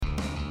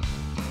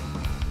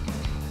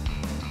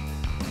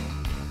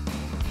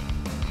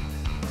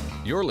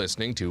You're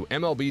listening to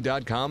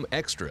MLB.com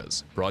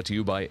Extras, brought to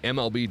you by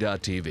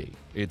MLB.tv.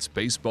 It's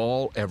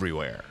baseball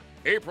everywhere.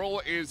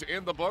 April is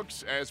in the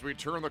books as we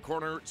turn the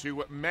corner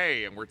to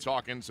May, and we're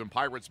talking some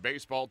Pirates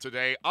baseball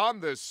today on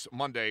this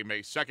Monday,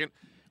 May 2nd,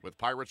 with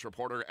Pirates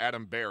reporter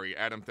Adam Berry.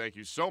 Adam, thank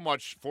you so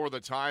much for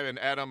the time. And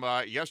Adam,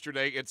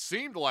 yesterday it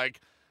seemed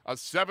like a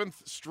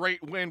seventh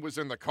straight win was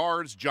in the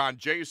cards. John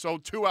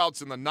Jaso, 2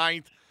 outs in the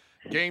ninth,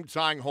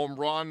 game-tying home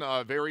run,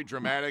 very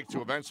dramatic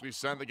to eventually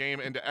send the game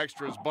into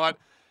extras, but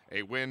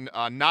a win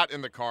not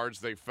in the cards.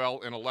 They fell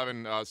in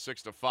 11,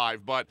 6-5.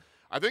 But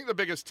I think the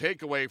biggest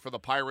takeaway for the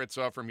Pirates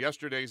from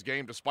yesterday's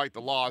game, despite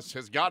the loss,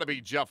 has got to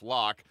be Jeff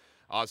Locke.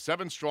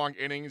 7 strong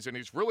innings, and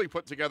he's really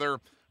put together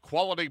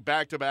quality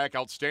back-to-back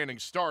outstanding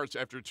starts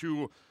after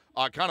 2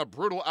 kind of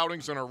brutal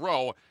outings in a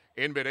row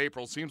in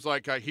mid-April. Seems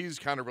like he's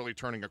kind of really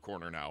turning a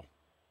corner now.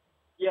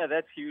 Yeah,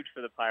 that's huge for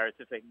the Pirates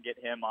if they can get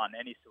him on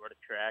any sort of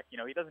track. You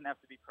know, he doesn't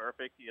have to be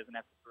perfect. He doesn't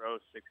have to throw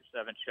 6 or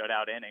 7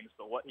 shutout innings,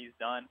 but what he's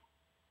done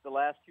the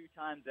last 2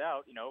 times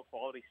out, you know,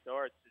 quality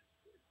starts is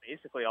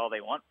basically all they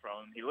want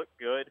from him. He looked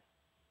good.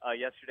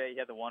 Yesterday he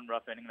had the 1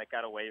 rough inning that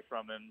got away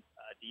from him.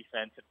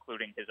 Defense,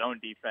 including his own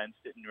defense,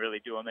 didn't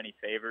really do him any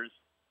favors.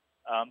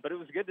 But it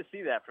was good to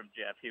see that from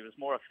Jeff. He was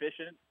more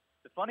efficient.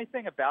 The funny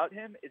thing about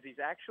him is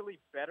he's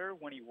actually better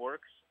when he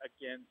works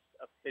against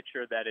a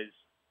pitcher that is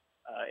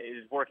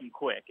working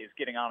quick, is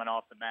getting on and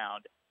off the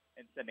mound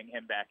and sending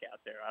him back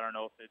out there. I don't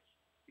know if it's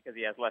because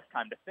he has less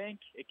time to think.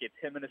 It gets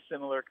him in a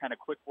similar kind of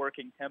quick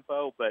working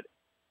tempo, but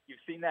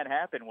you've seen that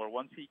happen where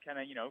once he kind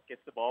of, you know,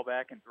 gets the ball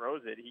back and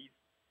throws it,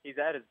 he's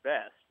at his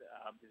best.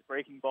 His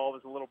breaking ball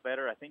was a little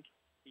better. I think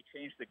he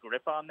changed the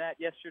grip on that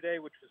yesterday,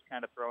 which was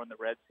kind of throwing the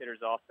Reds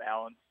hitters off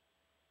balance.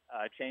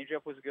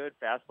 Changeup was good.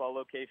 Fastball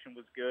location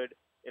was good.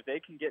 If they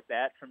can get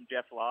that from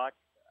Jeff Locke,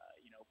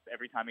 you know,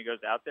 every time he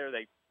goes out there,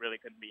 they really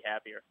couldn't be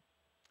happier.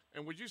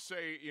 And would you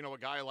say, you know, a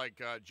guy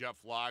like Jeff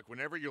Locke,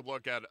 whenever you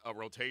look at a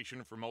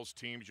rotation for most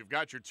teams, you've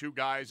got your 2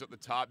 guys at the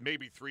top,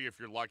 maybe 3 if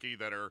you're lucky,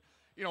 that are,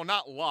 you know,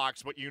 not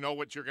locks, but you know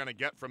what you're going to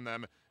get from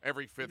them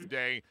every 5th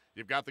day.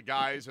 You've got the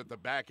guys at the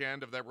back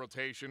end of that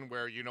rotation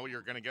where you know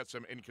you're going to get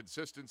some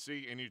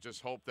inconsistency, and you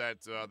just hope that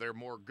they're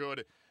more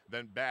good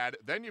than bad.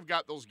 Then you've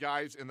got those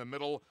guys in the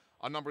middle,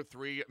 a number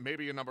 3,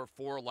 maybe a number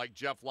 4, like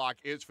Jeff Locke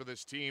is for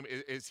this team.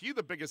 Is he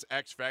the biggest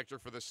X factor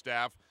for the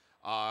staff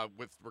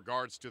with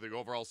regards to the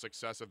overall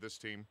success of this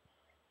team?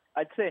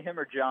 I'd say him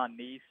or John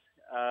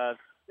Neese.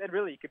 And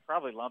really, you could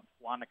probably lump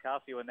Juan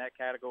Nicasio in that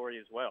category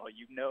as well.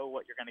 You know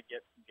what you're going to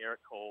get from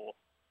Garrett Cole.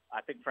 I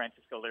think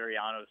Francisco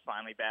Liriano is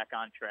finally back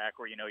on track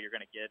where you know you're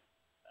going to get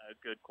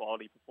good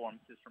quality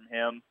performances from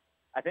him.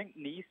 I think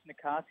Neese,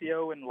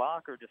 Nicasio, and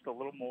Locke are just a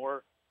little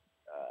more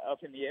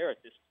up in the air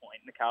at this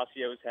point.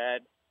 Nicasio's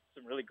had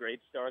some really great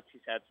starts.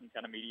 He's had some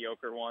kind of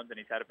mediocre ones, and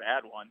he's had a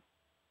bad one.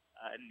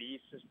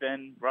 Neese has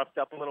been roughed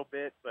up a little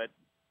bit, but,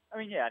 I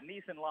mean, yeah,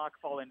 Neese and Locke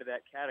fall into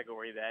that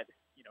category that,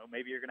 you know,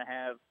 maybe you're going to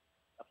have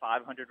a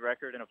 500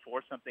 record and a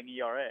 4-something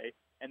ERA,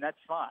 and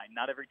that's fine.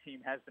 Not every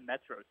team has the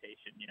Mets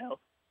rotation, you know.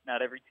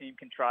 Not every team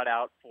can trot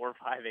out 4 or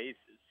 5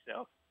 aces.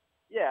 So,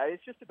 yeah,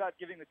 it's just about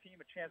giving the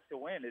team a chance to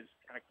win, as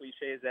kind of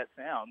cliche as that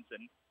sounds,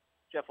 and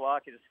Jeff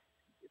Locke is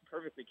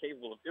perfectly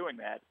capable of doing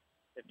that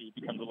if he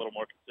becomes a little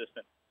more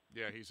consistent.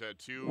 Yeah, he's had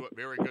 2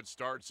 very good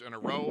starts in a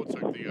row.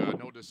 Took the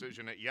no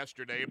decision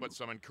yesterday, but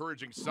some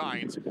encouraging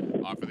signs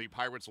for the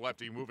Pirates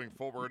lefty moving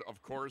forward,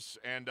 of course.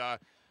 And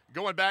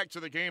going back to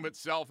the game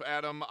itself,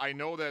 Adam, I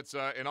know that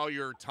in all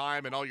your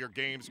time and all your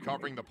games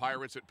covering the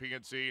Pirates at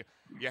PNC,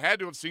 you had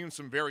to have seen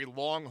some very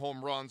long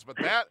home runs. But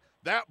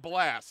that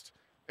blast,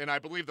 and I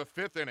believe the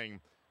 5th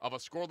inning of a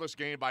scoreless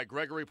game by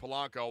Gregory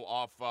Polanco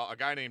off a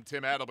guy named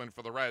Tim Adelman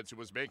for the Reds, who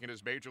was making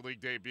his major league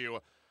debut.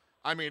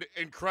 I mean,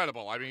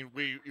 incredible. I mean,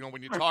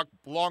 when you talk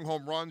long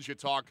home runs, you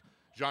talk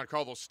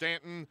Giancarlo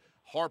Stanton,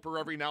 Harper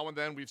every now and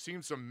then. We've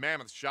seen some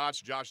mammoth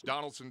shots, Josh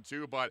Donaldson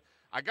too, but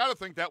I got to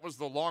think that was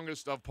the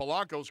longest of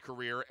Polanco's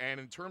career. And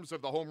in terms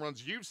of the home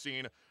runs you've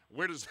seen,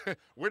 where does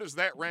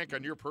that rank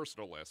on your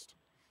personal list?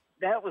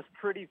 That was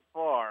pretty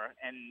far,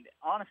 and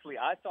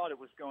honestly, I thought it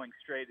was going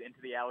straight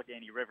into the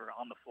Allegheny River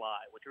on the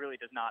fly, which really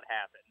does not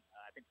happen.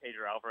 I think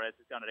Pedro Alvarez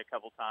has done it a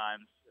couple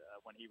times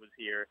when he was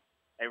here.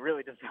 It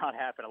really does not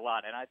happen a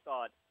lot, and I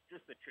thought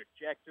just the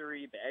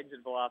trajectory, the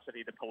exit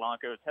velocity, the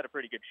Polanco's had a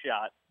pretty good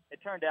shot.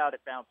 It turned out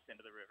it bounced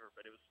into the river,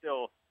 but it was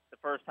still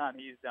the first time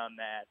he's done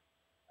that.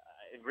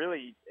 It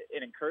really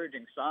an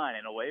encouraging sign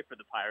in a way for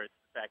the Pirates,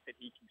 the fact that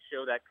he can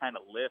show that kind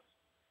of lift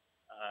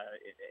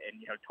and,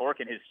 you know, torque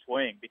in his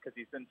swing, because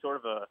he's been sort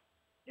of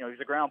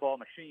he's a ground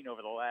ball machine over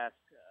the last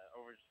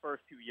over his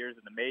first 2 years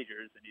in the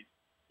majors, and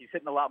he's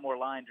hitting a lot more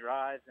line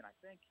drives, and I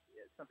think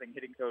it's something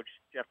hitting coach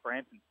Jeff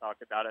Branson's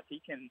talked about. If he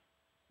can,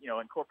 you know,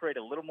 incorporate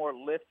a little more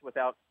lift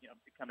without, you know,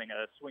 becoming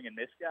a swing and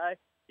miss guy,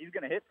 he's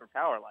going to hit for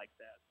power like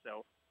that.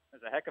 So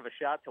there's a heck of a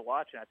shot to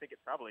watch, and I think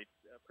it's probably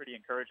a pretty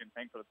encouraging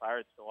thing for the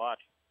Pirates to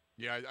watch.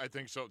 Yeah, I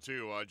think so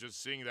too.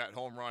 Just seeing that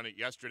home run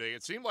yesterday,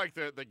 it seemed like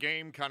the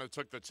game kind of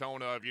took the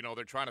tone of,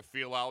 they're trying to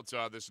feel out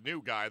this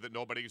new guy that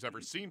nobody's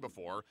ever seen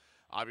before.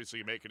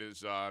 Obviously making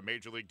his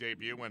major league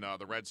debut, and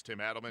the Reds' Tim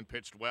Adelman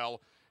pitched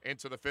well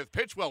into the fifth.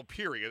 Pitched well,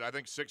 period. I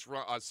think 6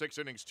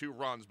 innings, 2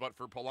 runs. But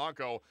for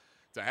Polanco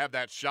to have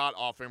that shot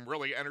off him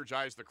really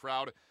energized the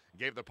crowd,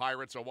 gave the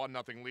Pirates a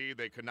 1-0 lead.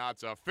 They could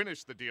not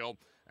finish the deal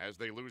as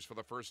they lose for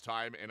the first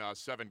time in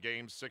 7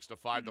 games,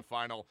 6-5 the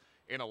final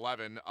in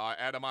 11.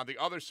 Adam, on the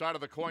other side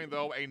of the coin,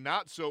 though, a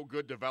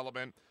not-so-good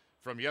development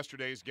from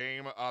yesterday's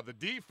game. The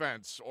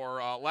defense,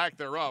 or lack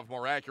thereof,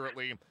 more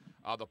accurately,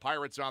 the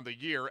Pirates on the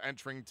year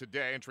entering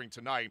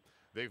tonight.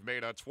 They've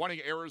made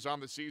 20 errors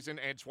on the season,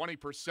 and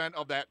 20%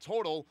 of that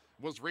total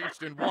was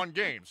reached in one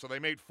game. So they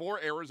made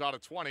 4 errors out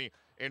of 20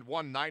 in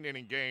one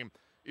 9-inning game.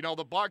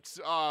 The Bucs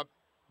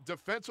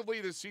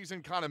defensively this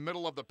season kind of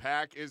middle of the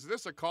pack. Is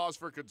this a cause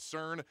for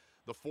concern,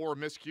 the 4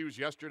 miscues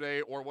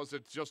yesterday, or was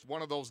it just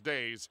one of those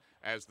days,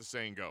 as the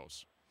saying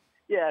goes?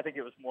 Yeah, I think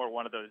it was more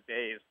one of those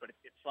days, but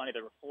it's funny.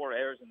 There were 4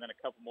 errors and then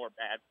a couple more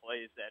bad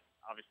plays that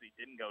obviously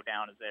didn't go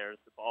down as errors.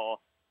 The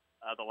ball,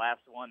 the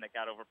last one that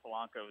got over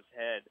Polanco's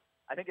head,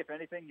 I think if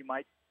anything, you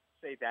might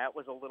say that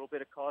was a little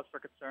bit of cause for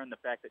concern,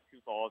 the fact that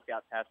 2 balls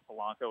got past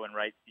Polanco in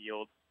right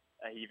field.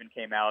 He even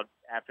came out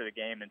after the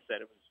game and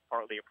said it was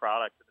partly a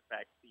product of the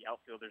fact that the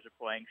outfielders are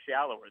playing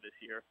shallower this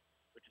year,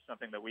 which is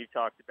something that we've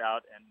talked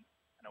about. And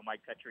I know Mike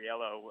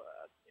Petriello,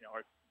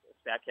 our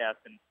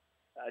StatCast and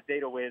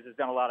Data Wiz has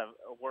done a lot of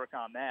work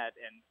on that.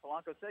 And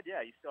Polanco said,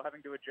 yeah, he's still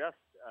having to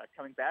adjust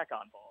coming back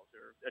on balls,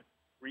 or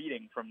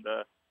reading from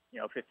the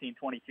 15,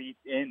 20 feet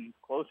in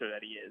closer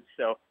that he is.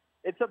 So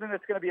it's something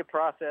that's going to be a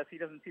process.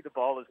 He doesn't see the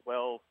ball as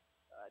well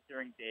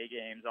during day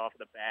games off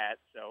of the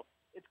bat. So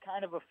it's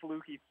kind of a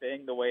fluky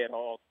thing the way it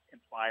all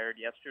conspired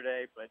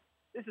yesterday. But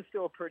this is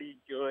still a pretty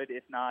good,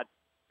 if not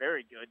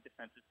very good,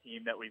 defensive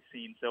team that we've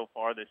seen so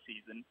far this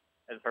season.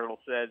 As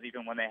Hurdle says,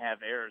 even when they have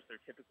errors,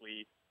 they're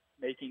typically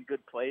making good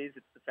plays.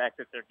 It's the fact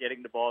that they're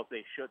getting the balls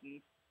they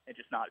shouldn't and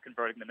just not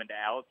converting them into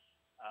outs.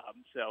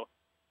 So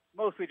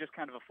mostly just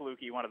kind of a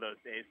fluky, one of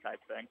those days type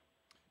thing.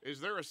 Is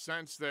there a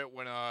sense that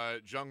when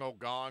Jung Ho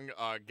Kang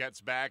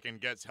gets back and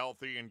gets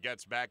healthy and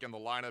gets back in the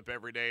lineup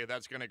every day,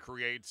 that's going to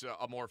create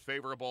a more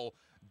favorable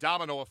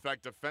domino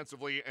effect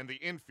defensively in the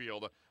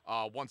infield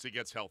once he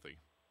gets healthy?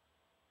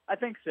 I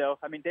think so.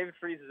 I mean, David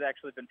Freese has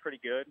actually been pretty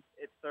good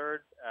at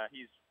third.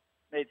 He's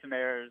made some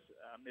errors,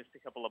 missed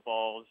a couple of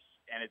balls,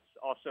 and it's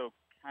also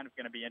kind of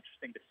going to be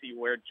interesting to see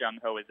where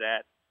Jung Ho is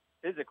at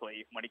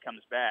physically when he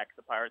comes back.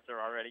 The Pirates are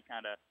already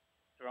kind of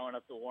throwing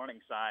up the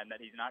warning sign that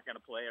he's not going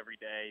to play every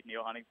day.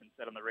 Neil Huntington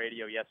said on the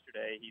radio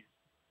yesterday he's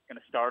going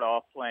to start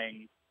off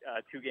playing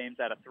 2 games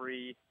out of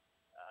 3,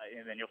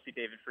 and then you'll see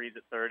David Freese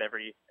at third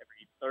every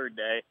third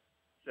day.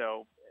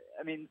 So,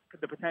 I mean,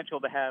 the potential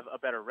to have a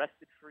better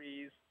rested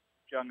Freese,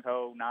 Jung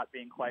Ho not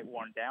being quite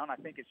worn down, I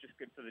think it's just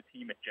good for the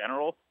team in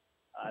general.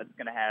 It's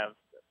going to have,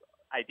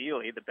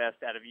 ideally, the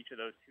best out of each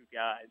of those 2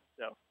 guys.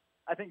 So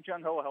I think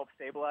Jung Ho will help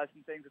stabilize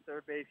some things at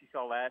third base. You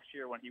saw last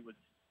year when he was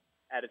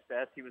at his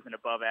best, he was an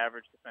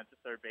above-average defensive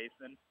third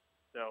baseman.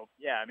 So,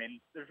 yeah, I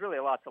mean, there's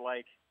really a lot to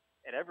like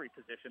at every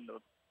position.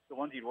 The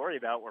ones you'd worry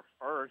about were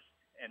first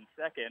and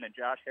second, and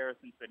Josh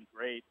Harrison's been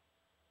great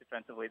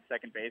defensively at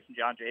second base, and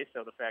John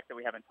Jaso, the fact that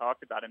we haven't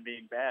talked about him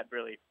being bad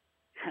really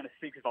kind of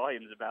speaks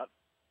volumes about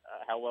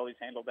how well he's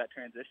handled that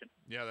transition.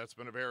 Yeah, that's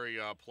been a very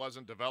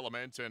pleasant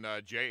development, and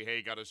Jay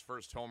Hay got his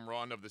first home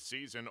run of the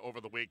season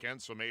over the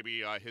weekend, so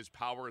maybe his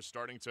power is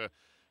starting to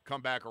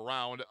come back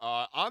around.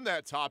 On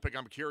that topic,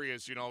 I'm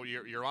curious,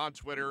 you're on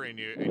Twitter and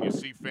you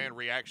see fan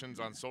reactions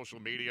on social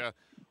media.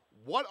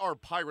 What are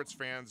Pirates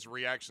fans'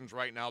 reactions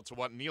right now to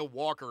what Neil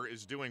Walker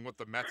is doing with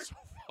the Mets so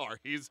far?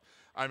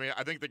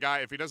 I think the guy,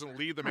 if he doesn't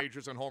lead the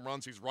majors in home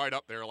runs, he's right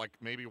up there, like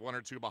maybe 1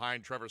 or 2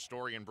 behind Trevor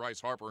Story and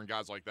Bryce Harper and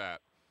guys like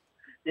that.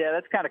 Yeah,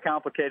 that's kind of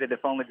complicated, if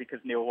only because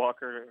Neil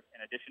Walker,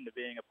 in addition to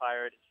being a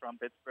Pirate, is from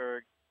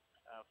Pittsburgh.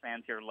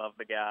 Fans here love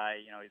the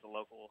guy. He's a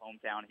local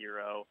hometown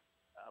hero.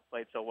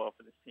 Played so well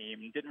for this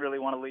team. Didn't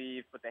really want to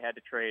leave, but they had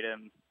to trade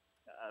him,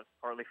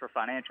 partly for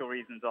financial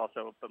reasons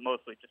also, but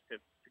mostly just to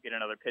get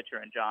another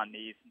pitcher in John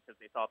Neese, because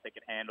they thought they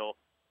could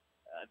handle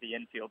the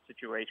infield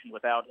situation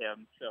without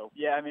him. So,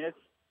 yeah, I mean,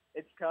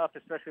 it's tough,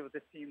 especially with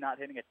this team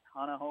not hitting a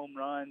ton of home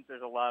runs.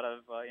 There's a lot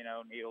of,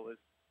 Neil is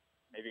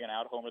maybe going to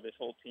out-homer this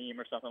whole team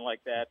or something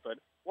like that.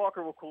 But Walker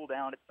will cool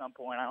down at some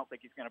point. I don't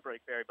think he's going to break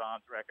Barry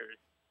Bonds' record.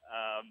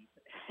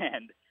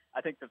 And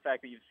I think the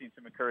fact that you've seen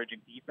some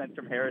encouraging defense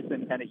from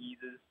Harrison kind of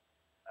eases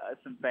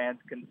some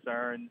fans'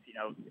 concerns.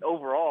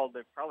 Overall,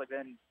 they've probably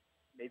been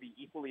maybe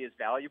equally as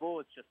valuable.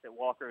 It's just that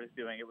Walker is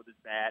doing it with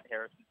his bat.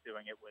 Harrison's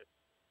doing it with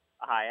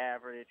a high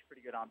average,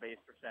 pretty good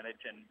on-base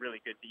percentage, and really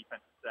good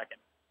defense at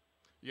second.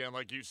 Yeah, and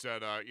like you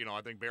said, I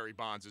think Barry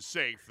Bonds is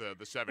safe.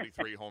 The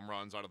 73 home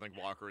runs, I don't think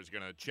Walker is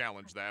going to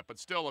challenge that. But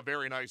still a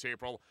very nice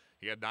April.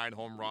 He had 9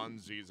 home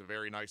runs. He's a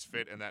very nice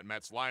fit in that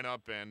Mets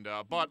lineup. And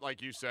but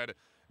like you said,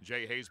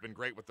 Jay Hay's been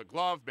great with the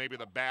glove. Maybe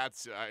the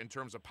bats, in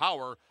terms of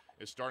power,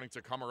 is starting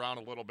to come around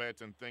a little bit.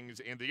 And things,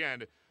 in the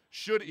end,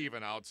 should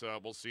even out.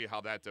 We'll see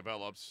how that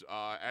develops.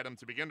 Adam,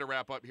 to begin to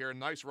wrap up here,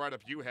 nice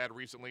write-up you had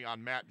recently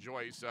on Matt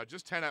Joyce.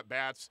 Just 10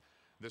 at-bats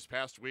this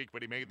past week,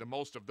 but he made the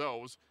most of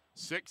those.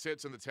 6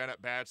 hits in the 10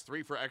 at-bats,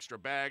 3 for extra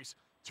bags,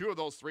 2 of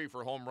those 3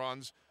 for home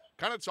runs.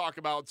 Kind of talk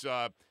about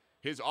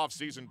his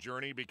offseason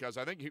journey, because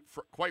I think,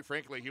 quite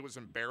frankly, he was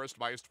embarrassed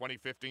by his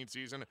 2015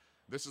 season.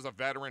 This is a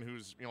veteran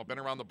who's been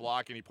around the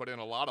block, and he put in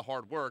a lot of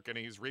hard work, and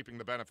he's reaping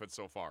the benefits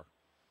so far.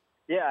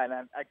 Yeah, and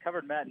I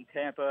covered Matt in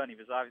Tampa, and he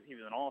was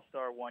an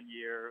all-star one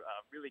year,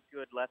 really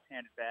good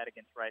left-handed bat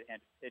against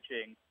right-handed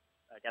pitching.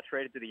 Got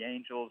traded to the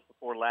Angels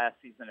before last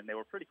season, and they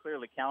were pretty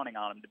clearly counting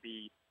on him to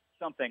be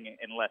something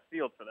in left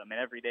field for them, an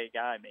everyday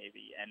guy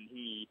maybe. And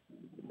he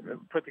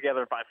put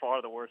together by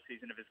far the worst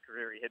season of his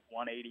career. He hit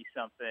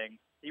 180-something.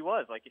 He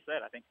was, like you said,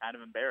 I think kind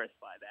of embarrassed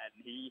by that.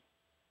 And he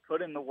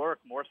put in the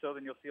work more so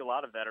than you'll see a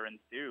lot of veterans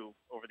do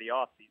over the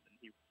offseason.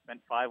 He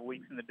spent 5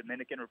 weeks in the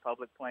Dominican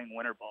Republic playing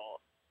winter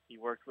ball.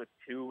 He worked with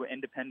 2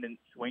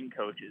 independent swing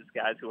coaches,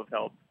 guys who have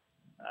helped,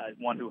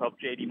 one who helped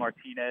J.D.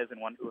 Martinez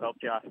and one who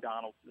helped Josh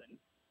Donaldson.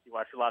 He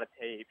watched a lot of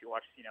tape. He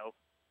watched,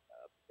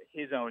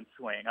 his own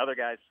swing, other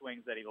guys'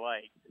 swings that he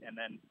liked, and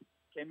then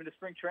came into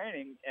spring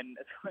training, and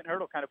as Clint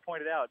Hurdle kind of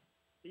pointed out,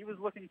 he was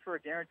looking for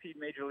a guaranteed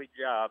major league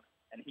job,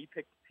 and he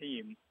picked a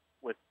team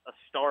with a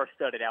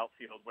star-studded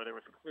outfield where there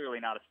was clearly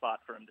not a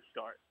spot for him to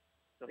start.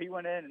 So he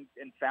went in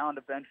and found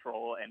a bench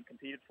role and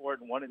competed for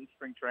it and won it in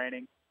spring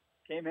training.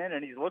 Came in,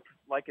 and he's looked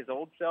like his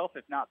old self,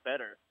 if not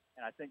better.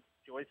 And I think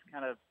Joyce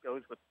kind of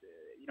goes with,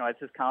 as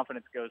his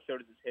confidence goes, so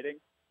does his hitting.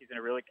 He's in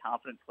a really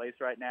confident place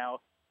right now.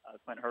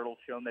 Clint Hurdle's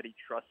shown that he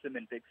trusts him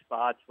in big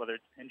spots, whether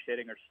it's pinch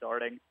hitting or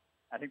starting.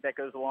 I think that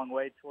goes a long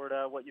way toward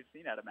what you've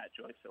seen out of Matt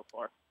Joyce so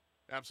far.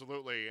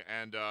 Absolutely,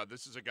 and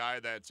this is a guy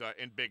that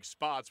in big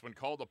spots, when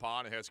called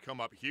upon, has come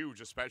up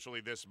huge,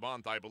 especially this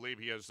month. I believe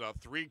he has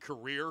 3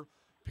 career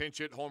pinch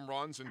hit home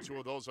runs, and 2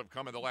 of those have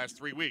come in the last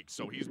 3 weeks.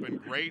 So he's been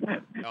great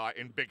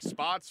in big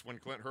spots when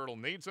Clint Hurdle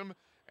needs him,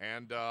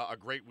 and a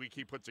great week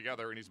he put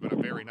together, and he's been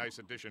a very nice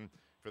addition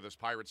for this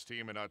Pirates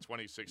team in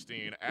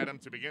 2016. Adam,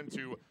 to begin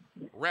to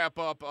wrap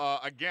up,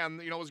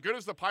 again, as good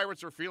as the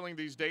Pirates are feeling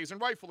these days,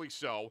 and rightfully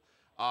so,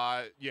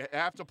 you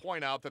have to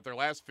point out that their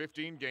last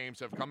 15 games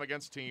have come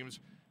against teams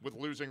with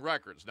losing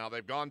records. Now,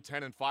 they've gone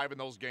 10-5 in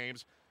those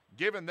games.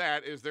 Given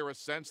that, is there a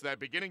sense that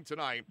beginning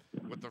tonight,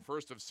 with the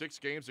first of 6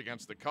 games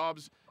against the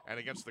Cubs and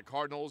against the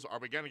Cardinals, are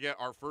we going to get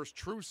our first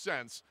true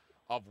sense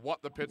of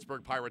what the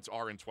Pittsburgh Pirates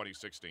are in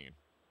 2016?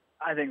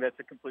 I think that's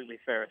a completely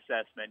fair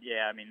assessment.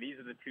 Yeah, I mean, these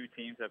are the 2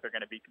 teams that they're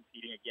going to be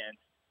competing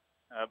against,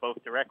 both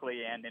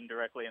directly and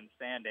indirectly in the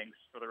standings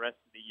for the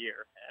rest of the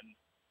year. And,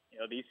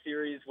 these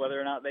series, whether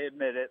or not they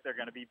admit it, they're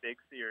going to be big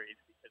series,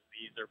 because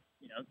these are,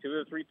 2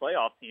 of the 3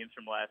 playoff teams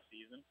from last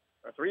season,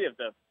 or 3 of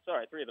the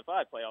 5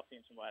 playoff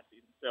teams from last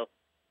season. So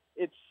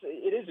it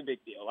is a big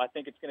deal. I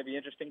think it's going to be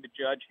interesting to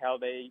judge how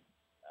they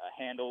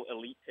handle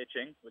elite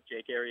pitching with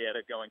Jake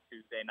Arrieta going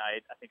Tuesday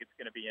night. I think it's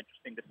going to be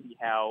interesting to see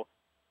how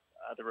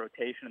the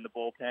rotation in the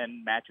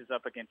bullpen matches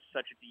up against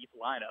such deep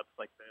lineups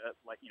like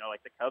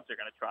the Cubs are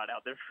going to trot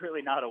out. There's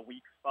really not a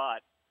weak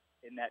spot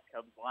in that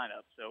Cubs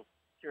lineup. So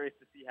curious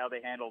to see how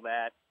they handle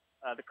that.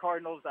 The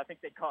Cardinals, I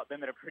think they caught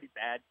them at a pretty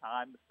bad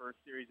time the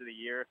first series of the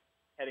year,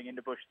 heading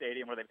into Busch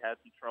Stadium, where they've had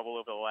some trouble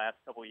over the last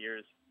couple of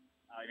years.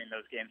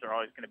 Those games are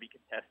always going to be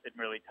contested and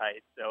really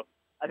tight. So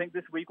I think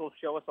this week will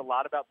show us a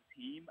lot about the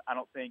team. I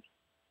don't think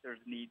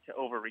there's need to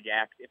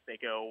overreact if they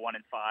go 1-5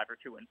 or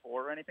 2-4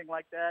 or anything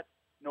like that,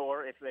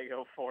 nor if they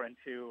go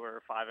 4-2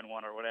 or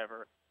 5-1 or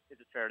whatever. Is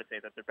it fair to say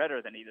that they're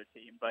better than either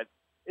team? But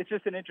it's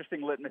just an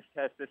interesting litmus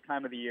test this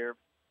time of the year.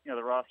 The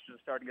rosters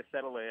are starting to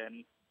settle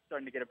in,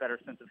 starting to get a better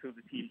sense of who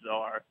the teams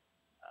are.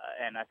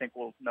 And I think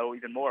we'll know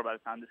even more by the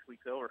time this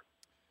week's over.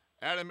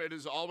 Adam, it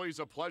is always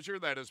a pleasure.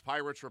 That is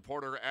Pirates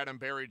reporter Adam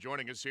Berry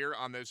joining us here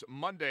on this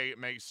Monday,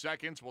 May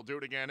 2nd. We'll do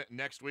it again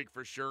next week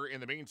for sure.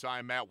 In the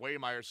meantime, Matt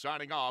Waymire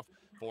signing off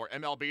for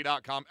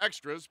MLB.com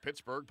Extras,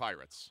 Pittsburgh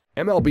Pirates.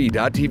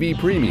 MLB.tv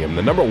Premium,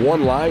 the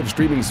 #1 live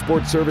streaming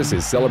sports service,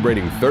 is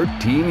celebrating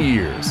 13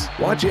 years.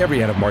 Watch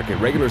every out-of-market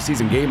regular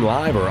season game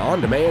live or on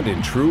demand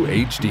in true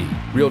HD.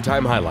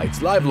 Real-time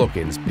highlights, live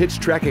look-ins, pitch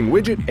tracking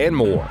widget, and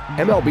more.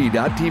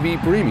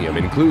 MLB.tv Premium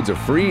includes a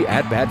free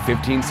At-Bat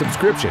 15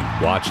 subscription.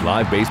 Watch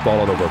live baseball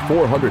on over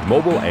 400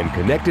 mobile and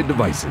connected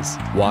devices.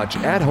 Watch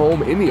at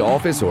home, in the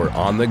office, or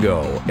on the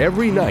go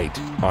every night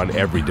on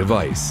every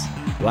device.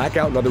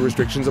 Blackout and other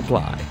restrictions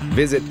apply.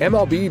 Visit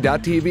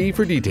MLB.tv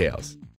for details.